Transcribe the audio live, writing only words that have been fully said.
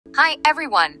Hi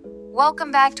everyone!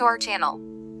 Welcome back to our channel.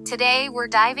 Today we're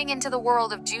diving into the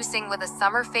world of juicing with a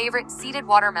summer favorite, seeded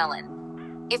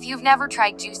watermelon. If you've never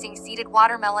tried juicing seeded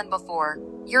watermelon before,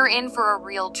 you're in for a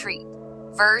real treat.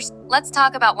 First, let's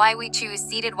talk about why we choose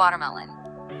seeded watermelon.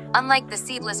 Unlike the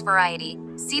seedless variety,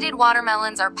 seeded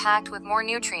watermelons are packed with more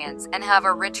nutrients and have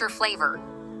a richer flavor.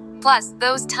 Plus,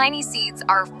 those tiny seeds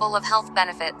are full of health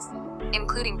benefits,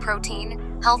 including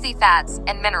protein, healthy fats,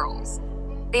 and minerals.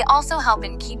 They also help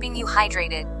in keeping you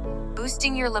hydrated,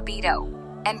 boosting your libido,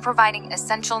 and providing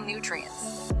essential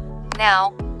nutrients.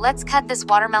 Now, let's cut this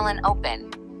watermelon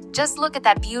open. Just look at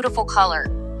that beautiful color.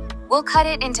 We'll cut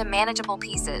it into manageable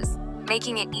pieces,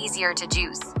 making it easier to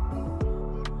juice.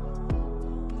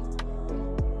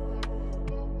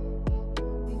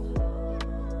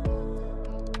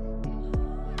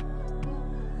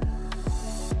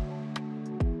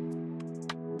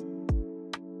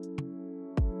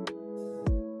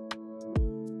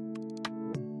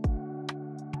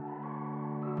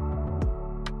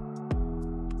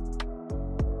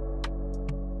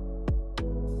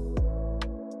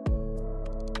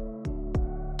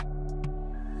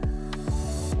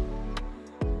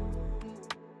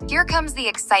 Here comes the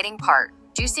exciting part,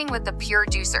 juicing with the Pure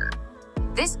juicer.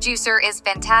 This juicer is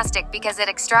fantastic because it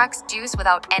extracts juice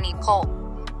without any pulp,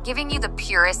 giving you the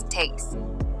purest taste.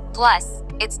 Plus,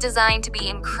 it's designed to be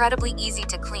incredibly easy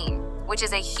to clean, which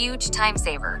is a huge time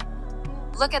saver.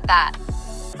 Look at that!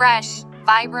 Fresh,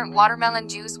 vibrant watermelon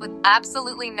juice with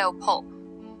absolutely no pulp.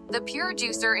 The Pure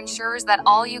juicer ensures that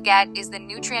all you get is the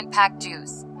nutrient-packed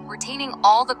juice, retaining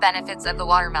all the benefits of the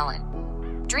watermelon.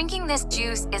 Drinking this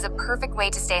juice is a perfect way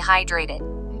to stay hydrated,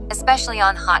 especially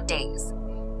on hot days.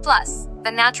 Plus,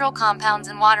 the natural compounds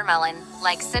in watermelon,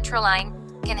 like citrulline,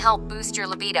 can help boost your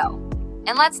libido.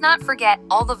 And let's not forget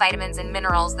all the vitamins and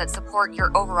minerals that support your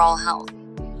overall health.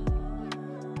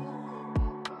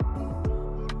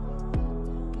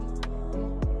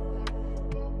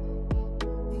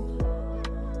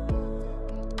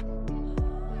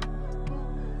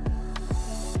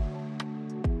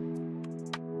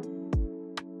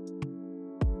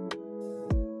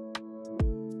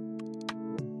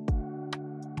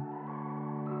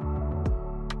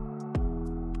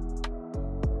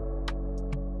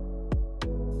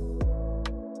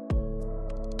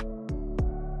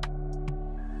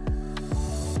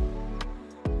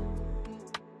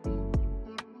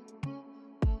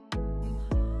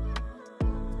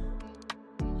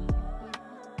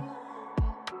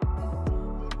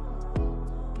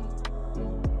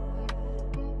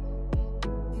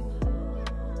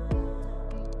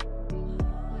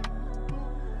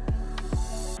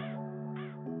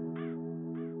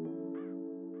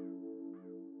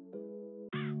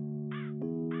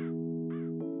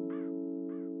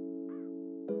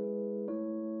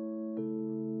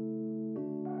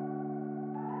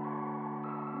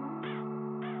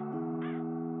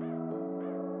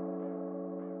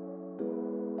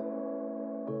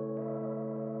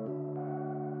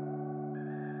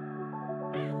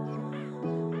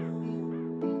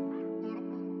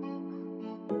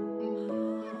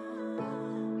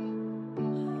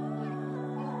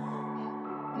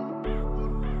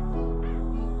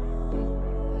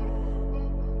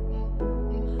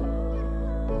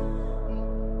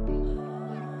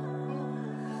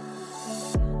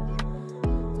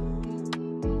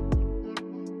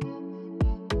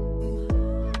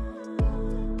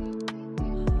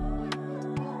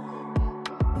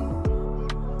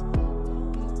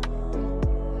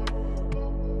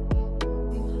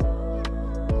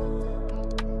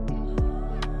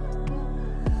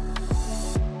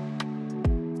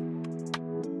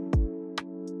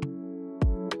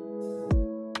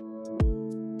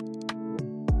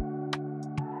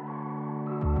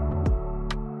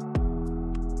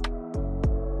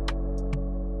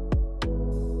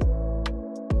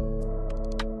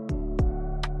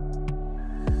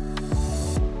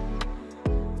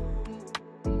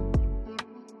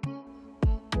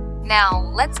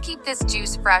 Now, let's keep this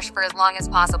juice fresh for as long as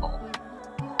possible.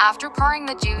 After pouring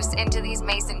the juice into these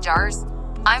mason jars,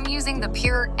 I'm using the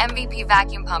Pure MVP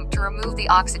vacuum pump to remove the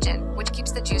oxygen, which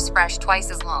keeps the juice fresh twice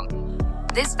as long.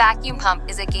 This vacuum pump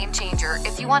is a game changer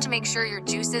if you want to make sure your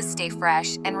juices stay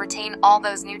fresh and retain all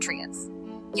those nutrients.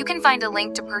 You can find a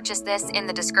link to purchase this in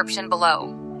the description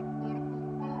below.